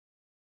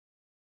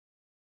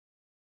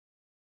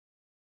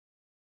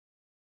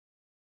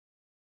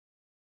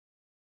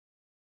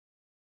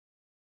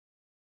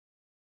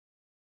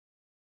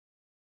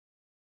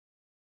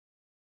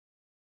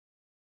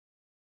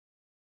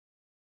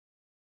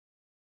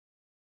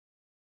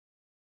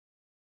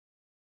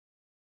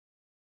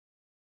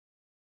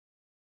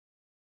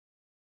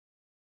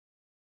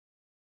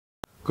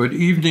Good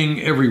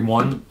evening,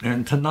 everyone.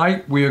 And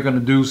tonight we are going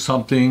to do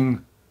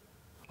something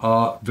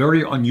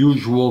very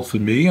unusual for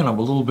me, and I'm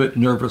a little bit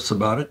nervous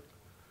about it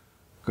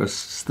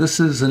because this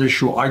is an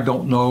issue I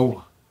don't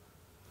know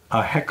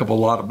a heck of a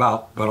lot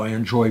about, but I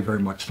enjoy very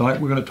much.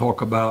 Tonight we're going to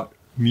talk about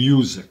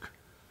music.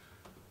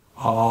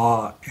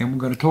 And we're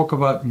going to talk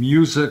about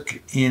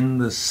music in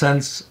the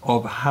sense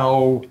of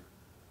how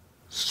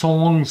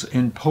songs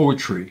and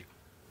poetry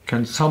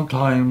can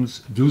sometimes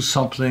do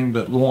something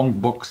that long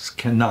books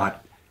cannot.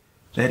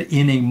 That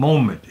in a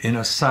moment, in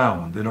a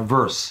sound, in a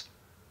verse,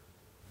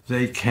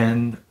 they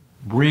can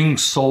bring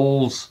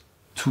souls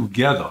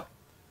together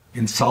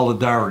in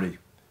solidarity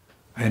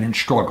and in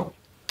struggle.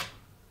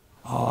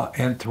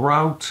 And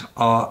throughout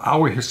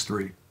our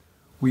history,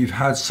 we've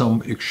had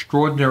some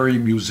extraordinary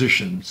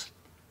musicians,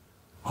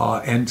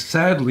 and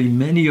sadly,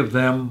 many of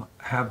them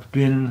have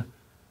been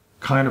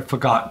kind of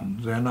forgotten.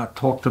 They're not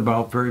talked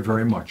about very,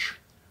 very much.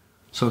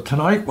 So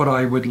tonight, what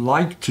I would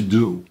like to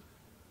do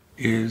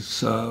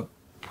is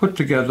put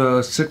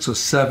together 6 or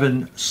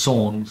 7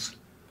 songs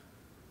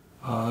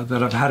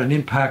that have had an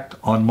impact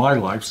on my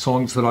life,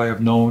 songs that I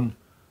have known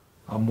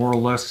more or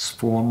less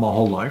for my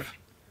whole life.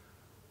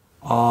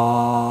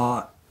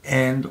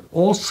 And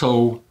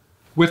also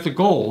with the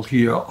goal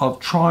here of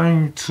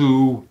trying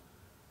to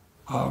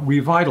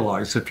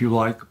revitalize, if you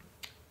like,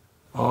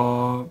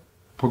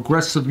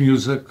 progressive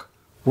music,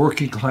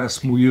 working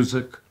class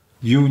music,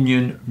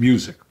 union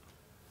music.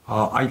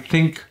 I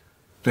think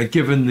that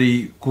given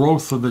the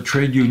growth of the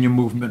trade union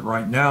movement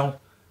right now,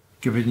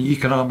 given the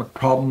economic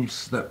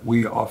problems that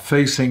we are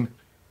facing,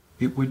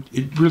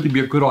 it'd really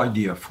be a good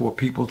idea for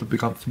people to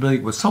become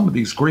familiar with some of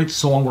these great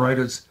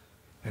songwriters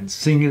and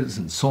singers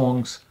and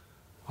songs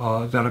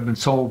that have been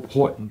so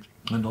important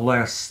in the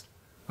last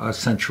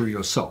century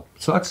or so.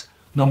 So that's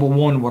number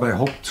one, what I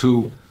hope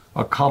to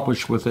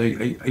accomplish with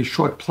a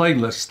short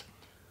playlist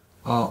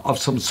of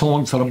some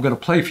songs that I'm going to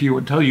play for you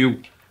and tell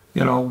you,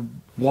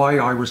 why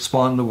I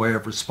respond the way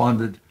I've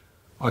responded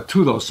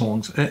to those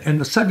songs. And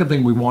the second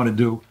thing we want to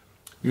do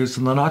is,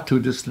 in the not too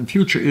distant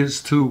future,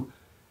 is to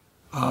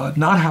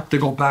not have to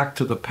go back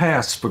to the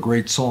past for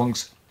great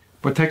songs,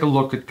 but take a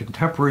look at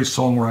contemporary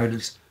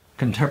songwriters,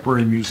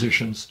 contemporary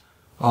musicians,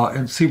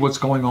 and see what's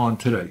going on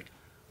today.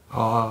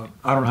 I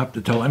don't have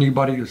to tell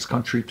anybody, this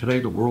country today,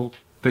 the world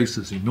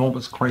faces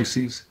enormous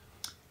crises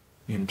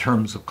in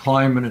terms of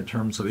climate, in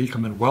terms of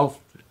income and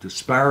wealth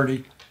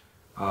disparity,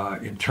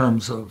 in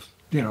terms of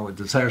a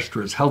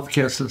disastrous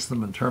healthcare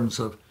system, in terms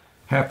of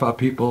half our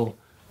people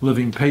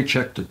living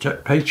paycheck to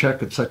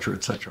paycheck, et cetera,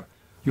 et cetera.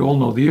 You all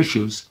know the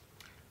issues.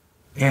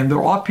 And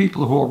there are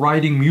people who are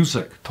writing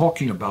music,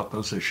 talking about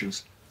those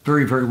issues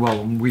very, very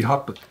well. And we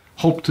hope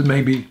to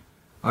maybe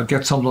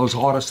get some of those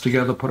artists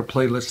together, put a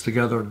playlist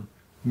together, and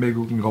maybe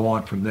we can go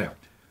on from there.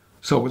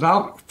 So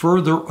without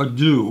further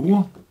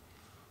ado,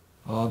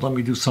 let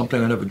me do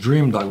something I never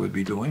dreamed I would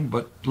be doing,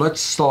 but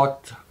let's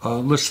start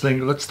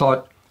listening. Let's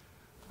start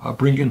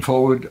bringing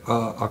forward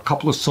a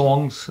couple of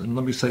songs, and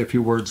let me say a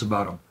few words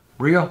about them.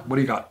 Rhea, what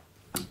do you got?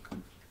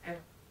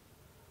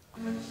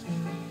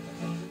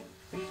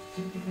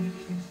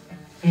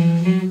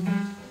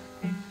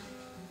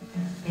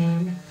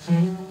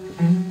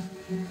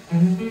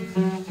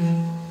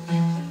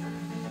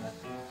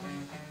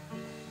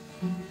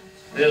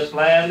 This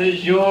land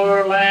is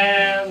your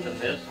land, and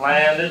this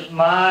land is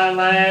my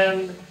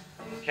land,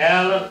 from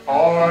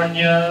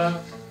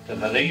California to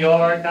the New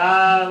York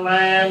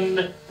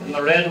Island, from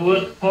the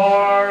Redwood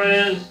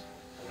Forest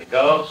to the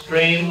Gulf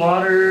Stream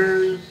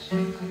waters.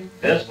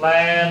 This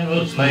land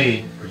was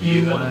made for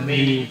you and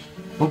me.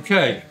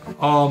 Okay.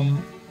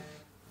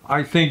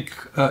 I think,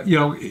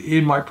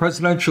 in my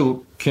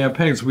presidential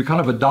campaigns, we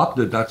kind of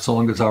adopted that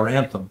song as our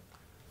anthem,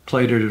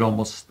 played it at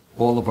almost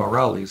all of our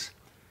rallies.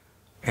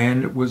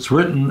 And it was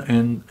written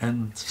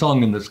and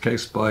sung, in this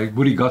case, by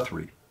Woody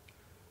Guthrie.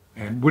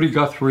 And Woody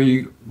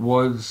Guthrie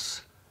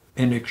was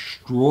an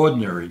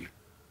extraordinary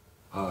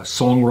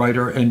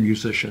songwriter and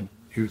musician.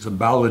 He was a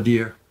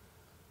balladeer,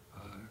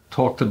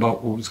 talked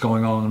about what was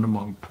going on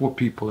among poor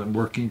people and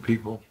working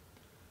people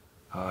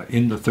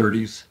in the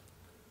 30s.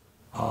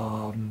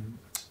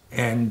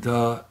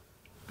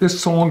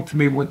 This song to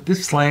me, what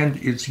this land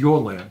is your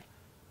land,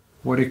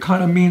 what it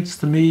kind of means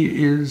to me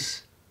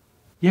is,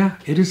 yeah,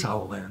 it is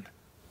our land.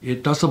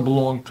 It doesn't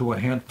belong to a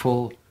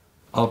handful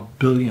of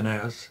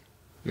billionaires.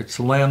 It's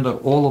a land that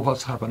all of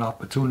us have an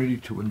opportunity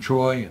to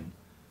enjoy and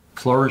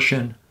flourish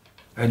in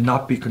and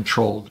not be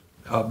controlled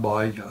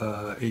by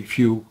a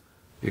few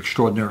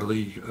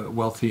extraordinarily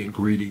wealthy and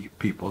greedy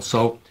people.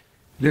 So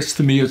this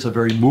to me is a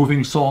very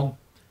moving song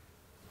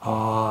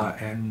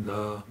and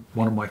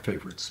one of my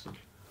favorites.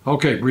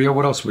 Okay, Rhea,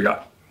 what else we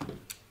got?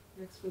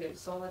 Next we have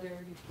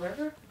Solidarity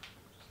Forever.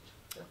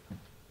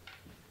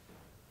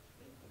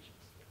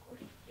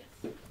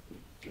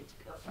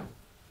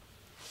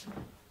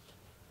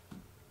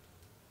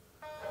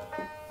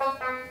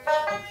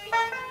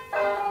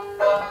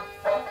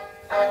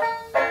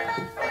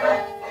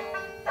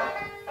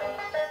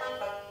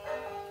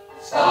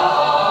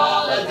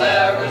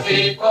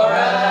 Solidarity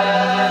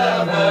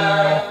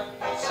forever,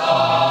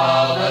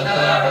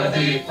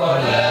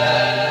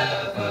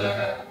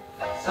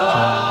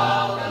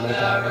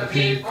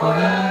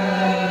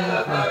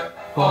 forever,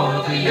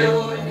 for the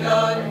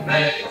union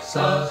makes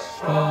us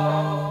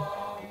strong.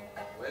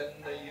 When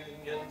the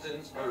union's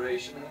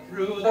inspiration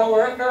through the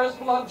workers'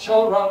 blood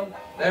shall run,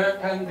 there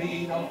can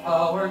be no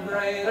power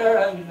greater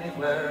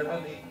anywhere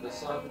beneath the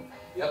sun.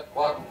 Yet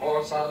what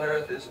force on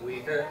earth is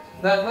weaker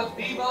than the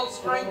feeble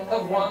strength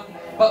of one?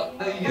 But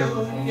the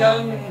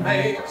union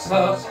makes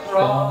us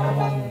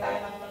strong.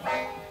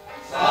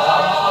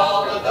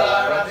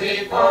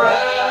 Solidarity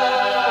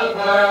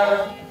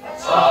forever,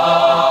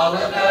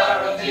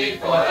 solidarity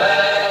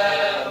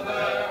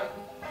forever,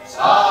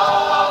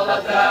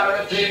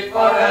 solidarity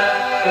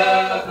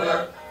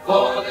forever,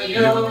 for the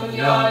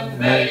union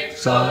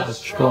makes us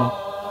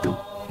strong.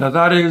 Now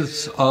that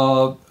is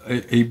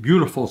a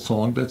beautiful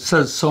song that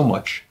says so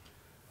much.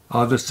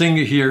 The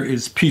singer here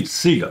is Pete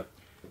Seeger.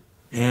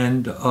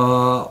 And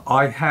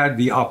I had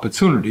the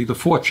opportunity, the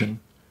fortune,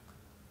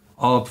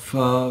 of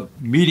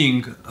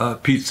meeting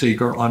Pete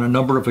Seeger on a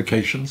number of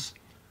occasions.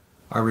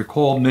 I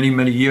recall many,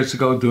 many years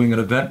ago doing an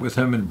event with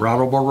him in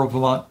Brattleboro,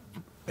 Vermont,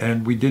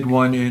 and we did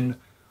one in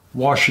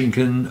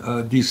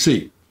Washington,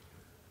 D.C.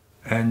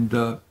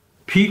 And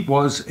Pete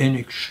was an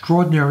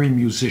extraordinary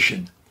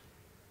musician.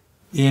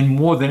 In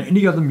more than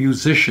any other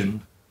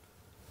musician,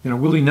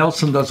 Willie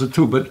Nelson does it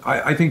too, but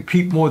I think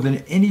Pete, more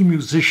than any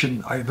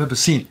musician I've ever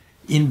seen,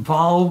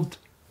 involved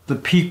the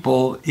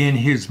people in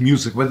his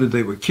music, whether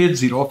they were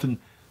kids. He'd often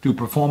do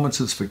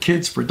performances for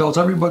kids, for adults,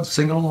 everybody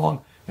singing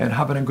along and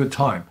having a good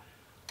time.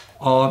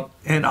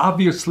 And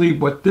obviously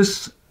what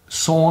this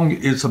song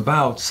is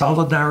about,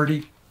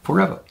 solidarity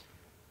forever.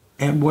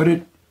 And what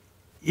it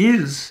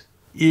is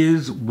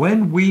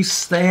when we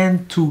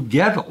stand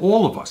together,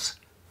 all of us,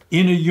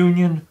 in a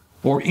union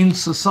or in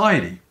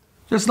society,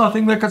 there's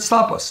nothing that could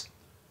stop us.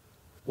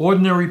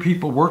 Ordinary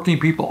people, working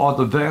people, are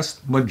the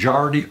vast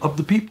majority of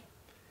the people.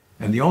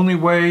 And the only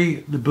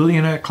way the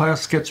billionaire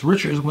class gets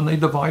richer is when they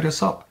divide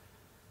us up.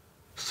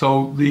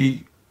 So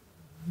the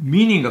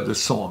meaning of the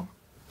song,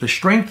 the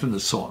strength in the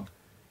song,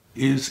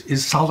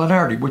 is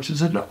solidarity, which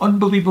is an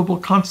unbelievable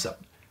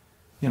concept.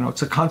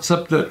 It's a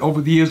concept that over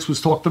the years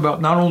was talked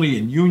about not only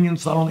in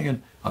unions, not only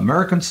in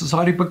American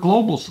society, but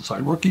global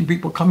society, working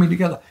people coming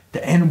together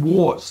to end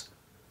wars,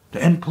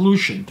 to end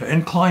pollution, to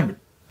end climate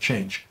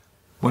change.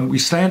 When we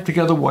stand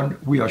together, when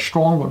we are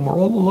strong, when we're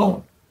all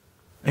alone,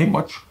 ain't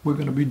much we're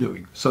going to be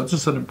doing. So it's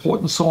just an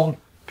important song.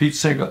 Pete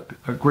Seeger,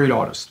 a great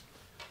artist.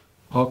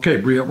 Okay,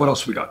 Bria, what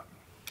else we got?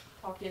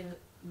 Talking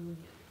Union.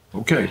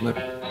 Okay,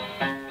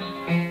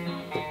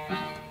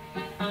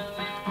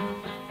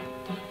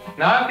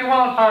 Now, if you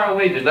want higher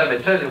wages, let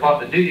me tell you what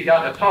to do. You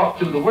got to talk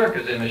to the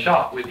workers in the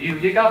shop with you.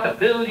 You got to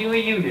build you a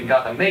union,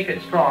 got to make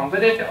it strong.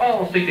 But if you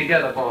all stick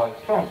together, boys,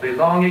 it won't be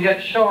long. You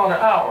get shorter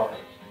hours,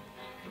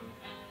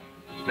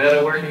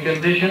 better working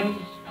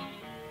conditions,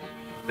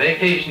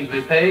 vacations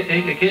with pay,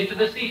 take the kids to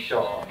the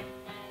seashore.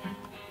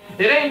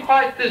 It ain't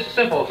quite this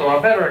simple, so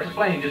I better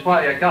explain just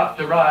why you got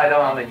to ride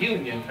on the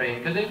union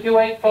train. 'Cause if you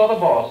wait for the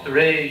boss to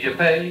raise your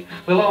pay,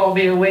 we'll all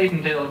be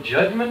waiting till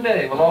Judgment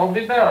Day. We'll all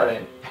be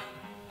buried,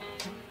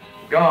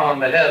 gone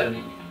to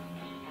heaven.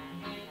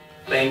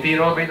 St.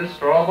 Peter will be the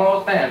straw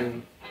ball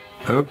standing.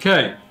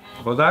 Okay,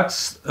 well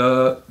that's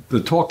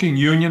the Talking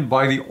Union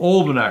by the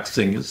Almanac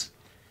Singers.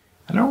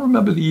 I don't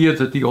remember the year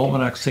that the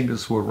Almanac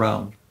Singers were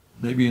around,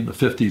 maybe in the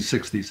 50s,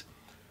 60s.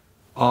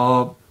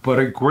 But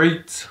a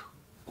great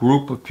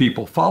group of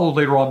people, followed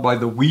later on by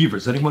the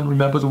Weavers. Anyone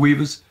remember the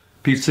Weavers?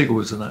 Pete Seeger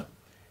was in that.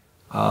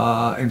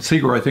 And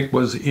Seeger, I think,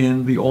 was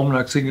in the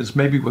Almanac Singers,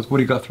 maybe with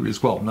Woody Guthrie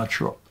as well, I'm not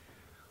sure.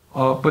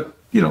 But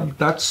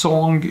that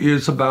song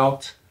is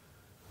about,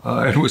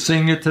 and we're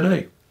singing it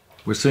today.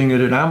 We're singing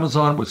it at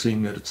Amazon, we're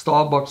singing it at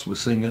Starbucks, we're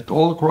singing it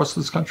all across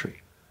this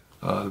country.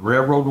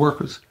 Railroad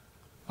workers.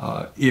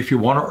 If you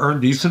want to earn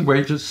decent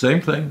wages, same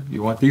thing.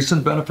 You want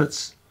decent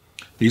benefits,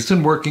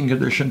 decent working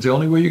conditions, the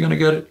only way you're going to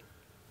get it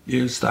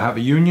is to have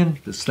a union,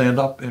 to stand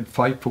up and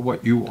fight for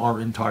what you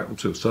are entitled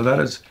to. So that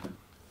is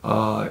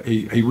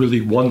a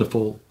really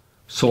wonderful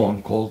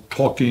song called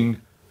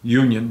Talking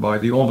Union by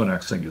the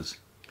Almanac Singers.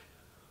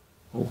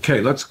 Okay,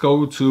 let's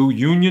go to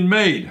Union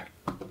Made.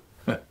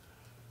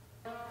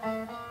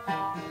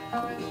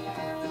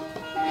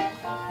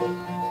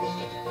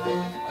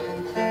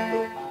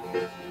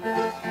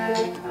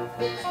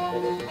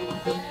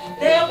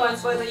 There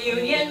once was a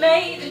Union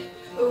maid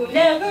who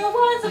never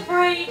was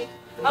afraid.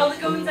 All the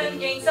goons and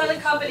gangs and the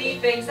company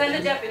banks and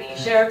the deputy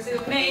sheriffs who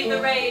made the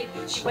raid.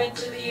 She went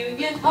to the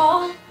Union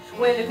Hall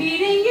when a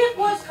meeting it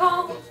was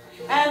called.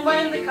 And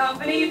when the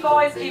company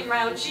boys came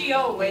round, she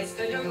always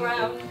stood her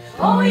ground.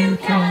 Oh, you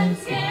can't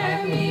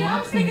scare me,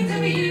 I'm sticking to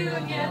the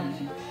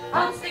Union.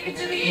 I'm sticking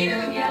to the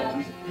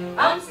Union.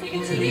 I'm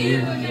sticking to the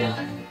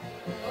Union.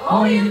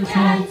 Oh, you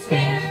can't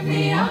scare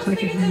me, I'm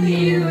sticking to the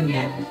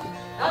Union.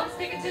 I'm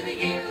sticking to the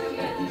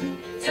Union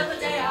till the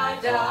day I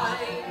die.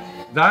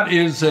 That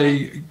is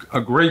a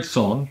great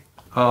song.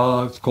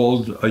 It's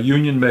called A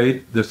Union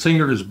Made. The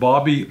singer is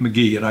Bobby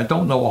McGee, and I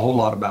don't know a whole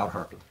lot about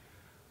her.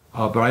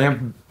 But I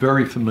am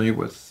very familiar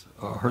with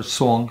her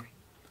song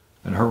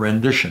and her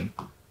rendition.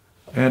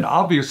 And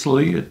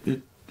obviously,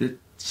 it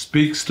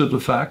speaks to the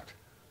fact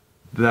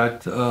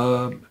that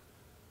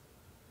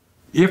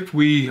if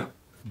we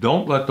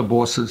don't let the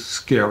bosses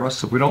scare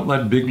us, if we don't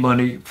let big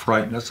money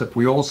frighten us, if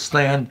we all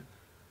stand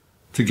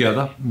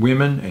together,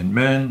 women and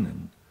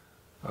men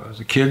and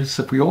the kids,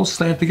 if we all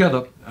stand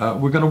together,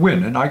 we're going to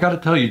win. And I got to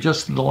tell you,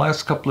 just in the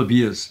last couple of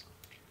years,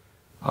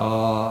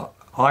 I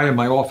and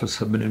my office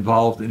have been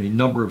involved in a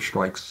number of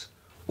strikes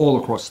all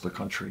across the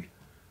country.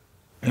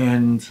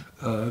 And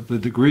the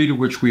degree to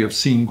which we have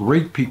seen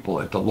great people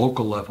at the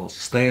local level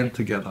stand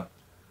together,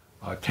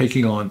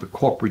 taking on the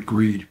corporate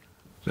greed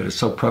that is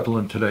so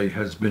prevalent today,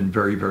 has been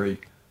very, very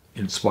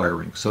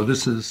inspiring. So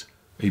this is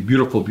a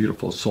beautiful,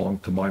 beautiful song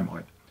to my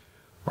mind.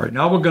 All right,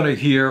 now we're going to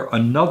hear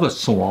another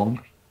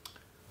song,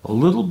 a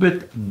little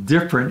bit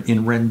different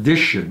in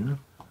rendition,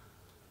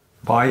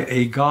 by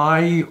a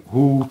guy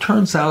who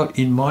turns out,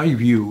 in my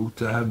view,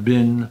 to have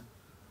been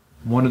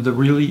one of the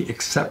really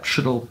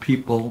exceptional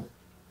people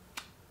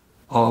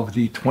of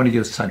the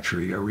 20th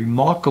century, a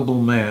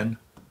remarkable man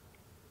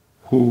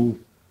who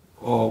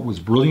was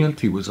brilliant.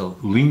 He was a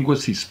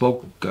linguist. He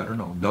spoke, I don't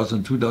know, a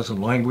dozen, 2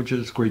 dozen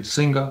languages, great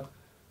singer,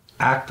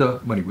 actor.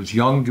 When he was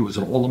young, he was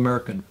an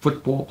All-American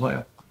football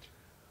player.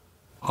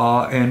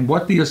 And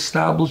what the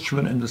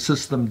establishment and the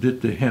system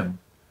did to him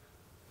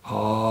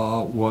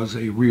was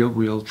a real,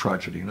 real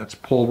tragedy. And that's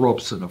Paul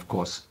Robeson, of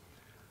course.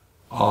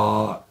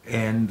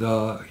 And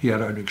he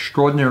had an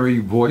extraordinary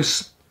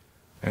voice,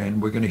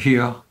 and we're going to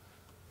hear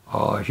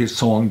his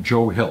song,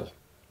 Joe Hill.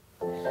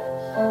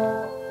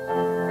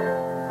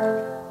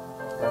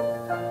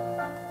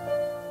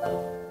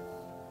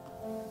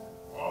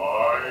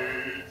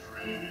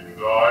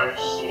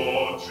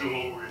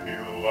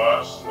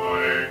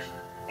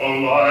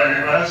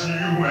 Alive as you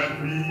and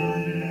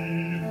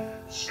me,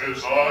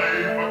 says I,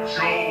 but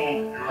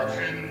Joe, you're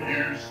 10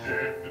 years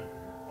dead.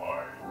 I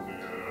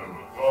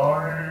never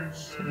died,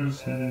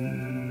 says he. I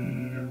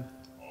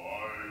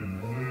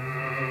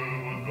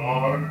never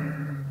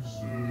died,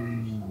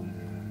 says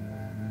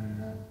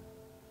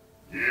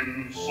he.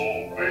 In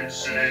Salt Lake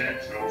City,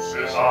 Joe,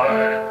 says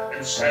I,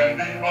 and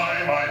standing by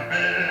my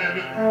bed,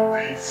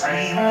 they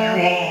framed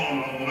you on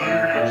a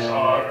murder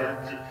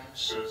charge,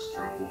 says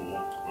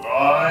Joe. But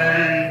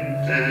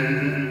I'm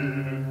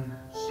dead,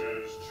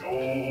 says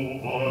Joe,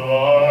 but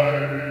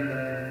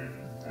I'm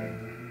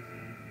dead.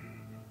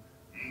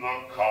 The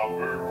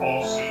copper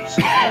bosses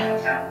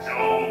killed you,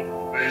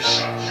 Joe. They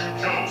shot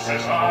you, Joe,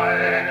 says I.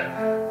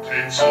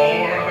 Takes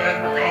more than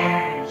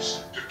guns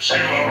to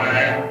kill a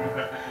man,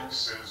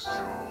 says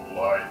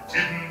Joe. I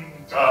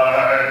didn't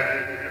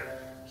die,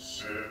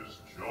 says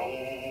Joe.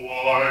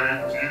 I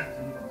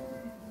didn't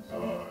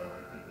die.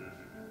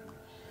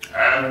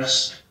 And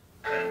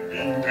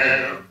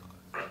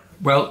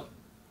well,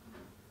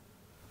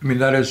 I mean,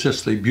 that is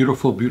just a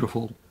beautiful,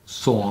 beautiful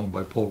song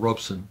by Paul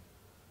Robeson,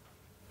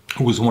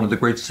 who was one of the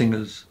great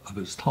singers of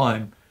his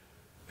time.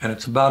 And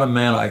it's about a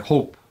man I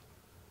hope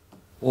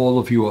all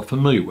of you are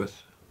familiar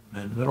with.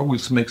 And that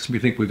always makes me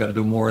think we've got to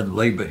do more in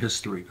labor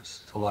history,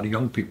 because a lot of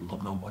young people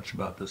don't know much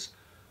about this.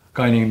 A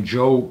guy named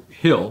Joe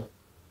Hill,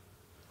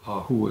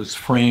 who was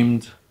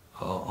framed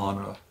on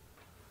a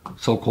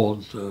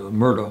so-called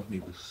murder. He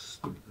was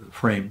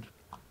framed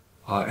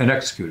and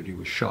executed. He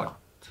was shot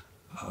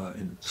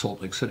in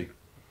Salt Lake City.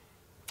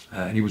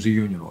 And he was a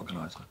union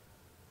organizer.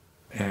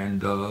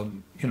 And,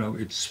 you know,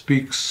 it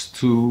speaks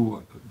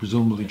to,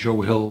 presumably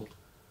Joe Hill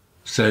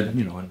said,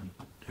 you know, and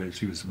as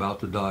he was about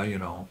to die, you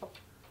know,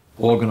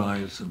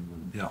 organize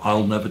and, you know,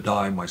 I'll never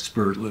die, my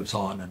spirit lives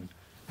on.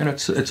 And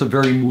it's a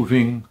very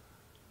moving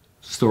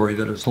story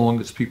that as long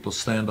as people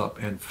stand up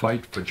and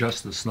fight for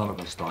justice, none of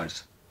us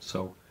dies.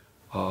 So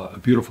a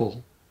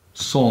beautiful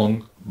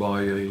song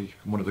by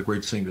one of the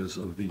great singers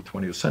of the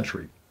 20th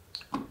century.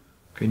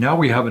 Okay, now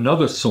we have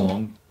another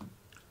song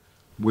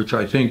which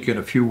I think in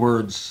a few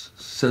words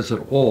says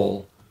it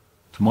all,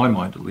 to my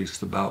mind at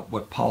least, about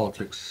what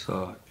politics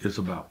is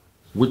about.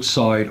 Which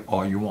side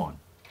are you on?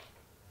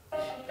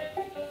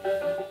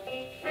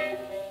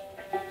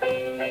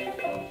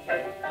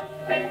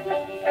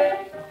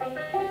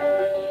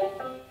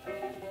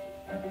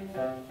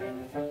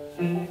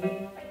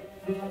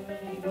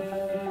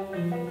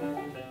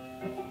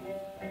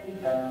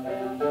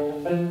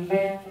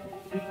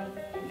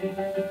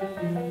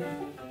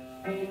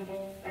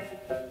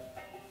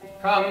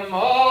 Come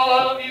all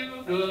of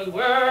you good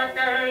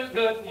workers,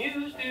 good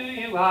news to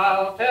you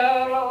I'll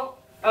tell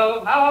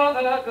of how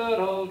the good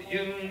old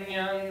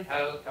Union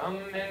has come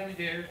in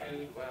here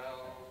to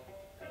dwell.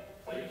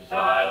 Which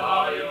side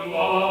are you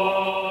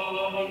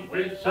on?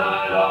 Which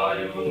side are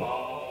you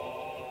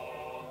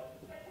on?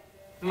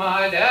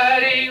 My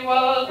daddy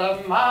was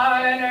a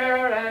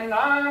miner and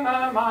I'm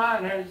a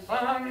miner's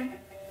son,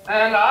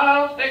 and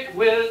I'll stick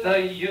with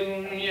the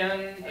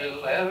Union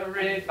till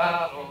every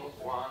battle's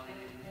won.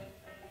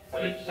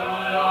 Which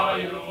side are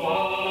you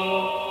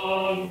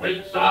on?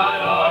 Which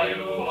side are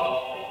you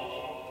on?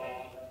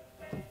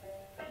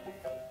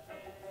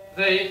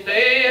 They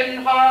say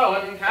in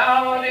Harlan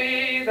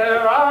County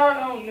there are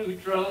no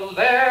neutrals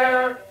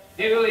there.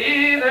 You'll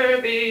either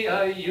be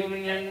a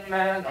Union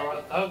man or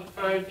a thug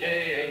for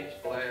J.H.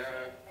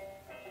 Blair.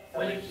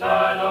 Which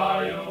side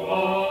are you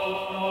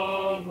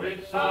on?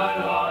 Which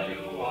side are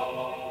you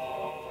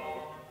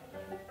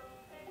on?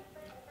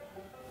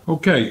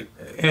 Okay,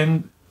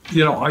 and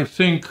I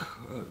think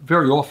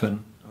very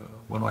often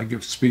when I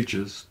give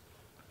speeches,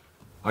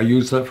 I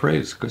use that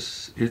phrase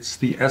because it's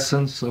the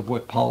essence of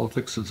what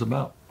politics is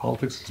about.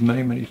 Politics is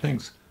many, many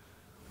things.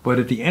 But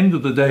at the end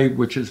of the day,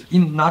 which is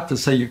not to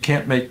say you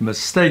can't make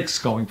mistakes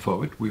going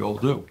forward, we all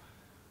do,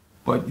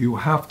 but you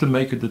have to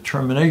make a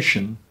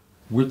determination,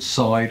 which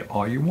side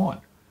are you on?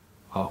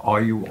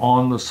 Are you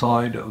on the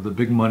side of the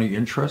big money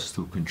interests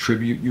who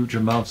contribute huge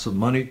amounts of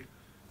money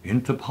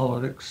into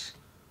politics,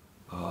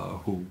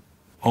 who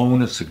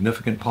own a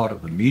significant part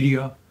of the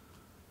media,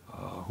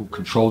 who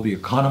control the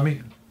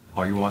economy?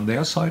 Are you on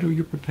their side, or are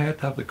you prepared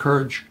to have the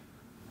courage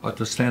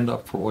to stand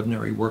up for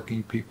ordinary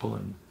working people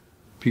and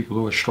people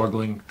who are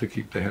struggling to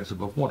keep their heads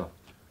above water?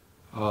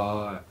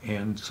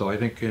 And so I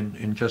think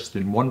in just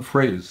one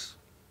phrase,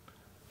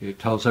 it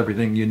tells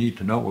everything you need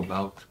to know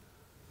about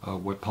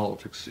what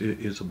politics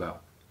is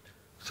about.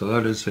 So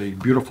that is a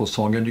beautiful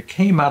song, and it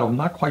came out of, I'm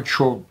not quite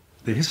sure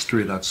the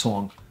history of that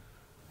song,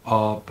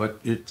 but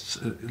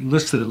it's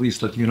listed at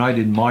least at the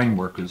United Mine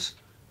Workers.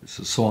 It's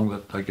a song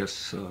that I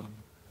guess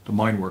the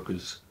mine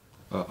workers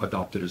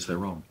adopted as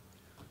their own.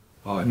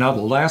 Now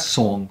the last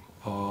song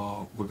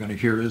we're going to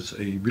hear is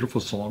a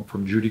beautiful song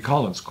from Judy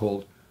Collins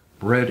called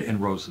Bread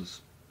and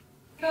Roses.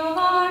 Go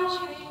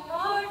marching,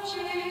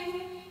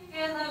 marching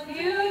in the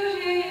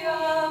beauty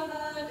of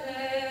the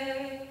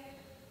day.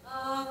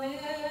 A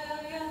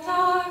million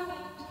darkened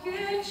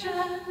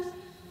kitchens,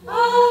 a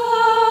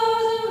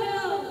thousand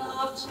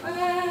mill-lofts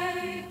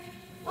gray,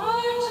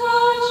 are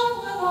touched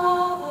with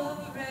all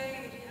the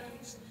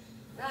radiance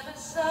that a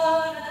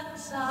sudden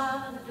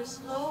sun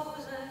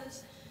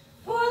discloses.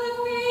 For the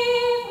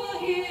people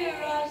hear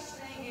us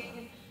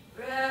singing,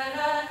 bread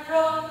and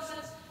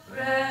roses,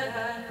 bread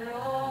and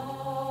roses.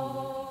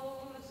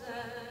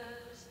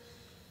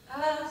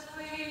 As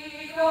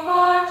we go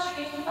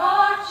marching,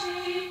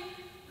 marching,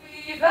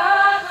 we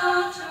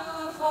battle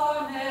too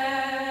for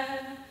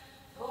men,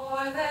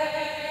 for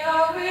they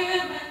are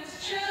women's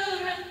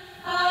children,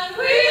 and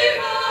we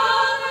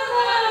mother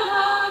them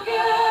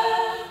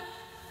again.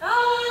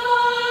 Our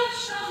life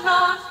shall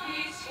not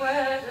be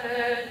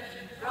sweated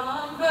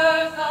from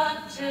birth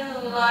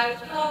until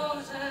life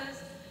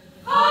closes.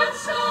 Heart,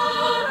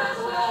 soul, as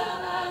well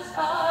as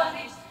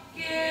bodies,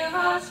 give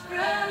us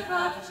bread,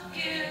 but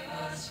give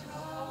us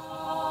roses.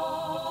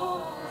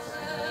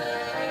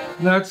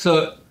 That's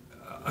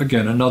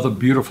again another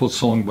beautiful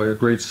song by a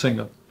great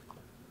singer.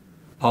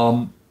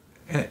 And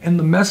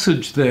the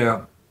message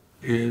there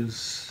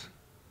is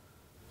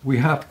we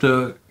have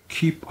to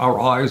keep our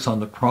eyes on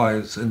the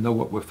prize and know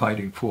what we're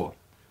fighting for.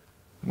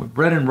 What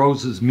Bread and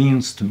Roses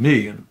means to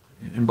me,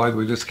 and by the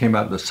way, this came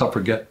out of the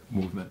suffragette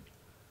movement,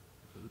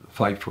 the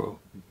fight for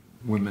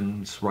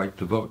women's right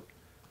to vote,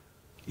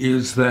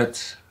 is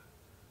that,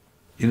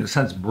 in a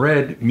sense,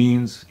 bread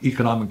means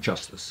economic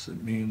justice.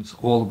 It means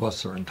all of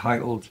us are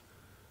entitled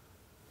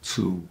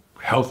to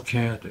health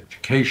care, to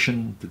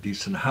education, to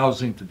decent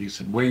housing, to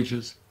decent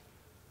wages.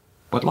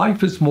 But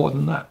life is more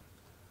than that.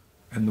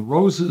 And the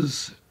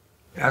roses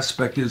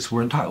aspect is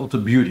we're entitled to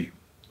beauty.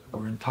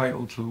 We're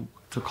entitled to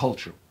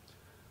culture.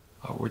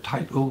 We're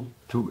entitled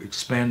to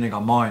expanding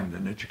our mind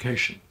and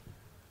education.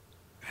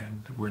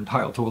 And we're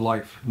entitled to a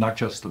life not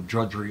just of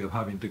drudgery of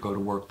having to go to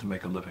work to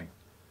make a living.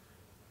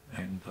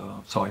 And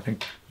so I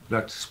think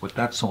that's what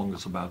that song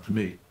is about to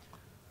me,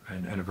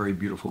 and a very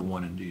beautiful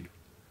one indeed.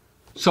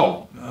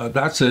 So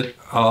that's it.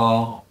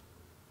 I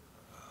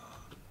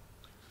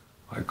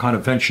kind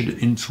of ventured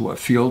into a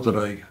field that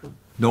I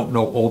don't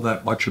know all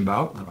that much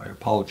about, and I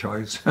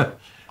apologize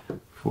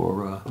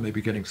for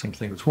maybe getting some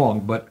things wrong.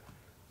 But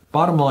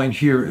bottom line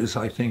here is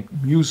I think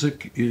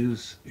music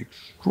is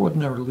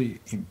extraordinarily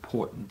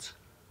important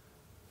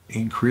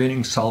in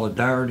creating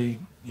solidarity,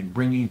 in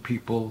bringing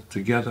people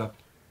together,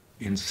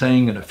 in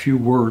saying in a few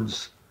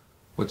words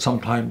what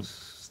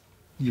sometimes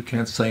you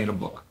can't say in a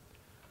book.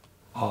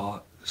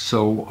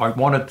 So I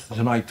wanted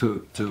tonight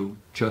to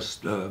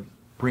just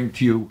bring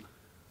to you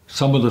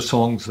some of the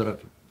songs that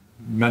have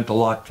meant a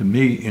lot to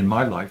me in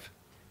my life,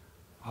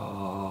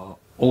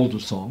 older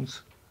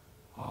songs,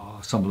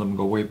 some of them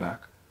go way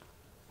back,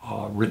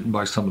 written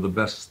by some of the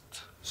best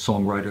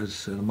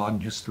songwriters in the modern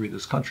history of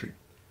this country.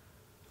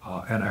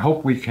 And I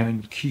hope we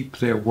can keep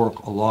their work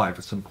alive.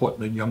 It's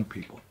important that young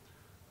people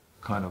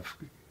kind of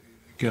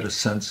get a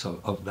sense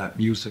of that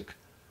music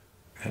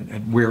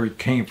and where it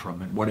came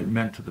from and what it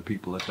meant to the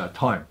people at that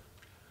time.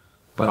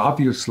 But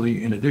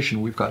obviously, in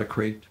addition, we've got to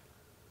create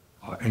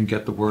and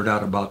get the word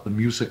out about the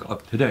music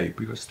of today,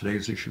 because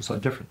today's issues are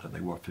different than they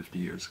were 50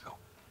 years ago.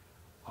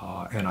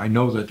 And I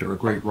know that there are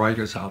great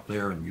writers out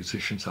there and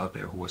musicians out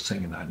there who are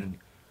singing that. And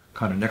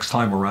kind of next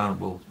time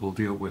around, we'll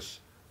deal with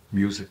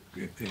music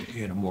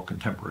in a more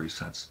contemporary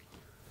sense.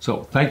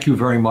 So thank you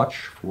very much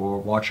for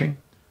watching.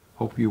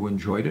 Hope you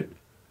enjoyed it.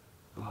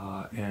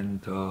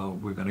 And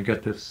we're going to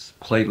get this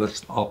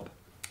playlist up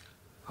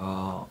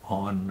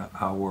on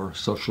our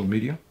social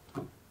media,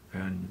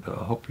 and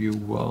hope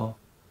you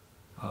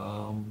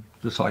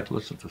decide to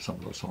listen to some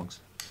of those songs.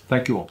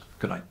 Thank you all.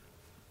 Good night.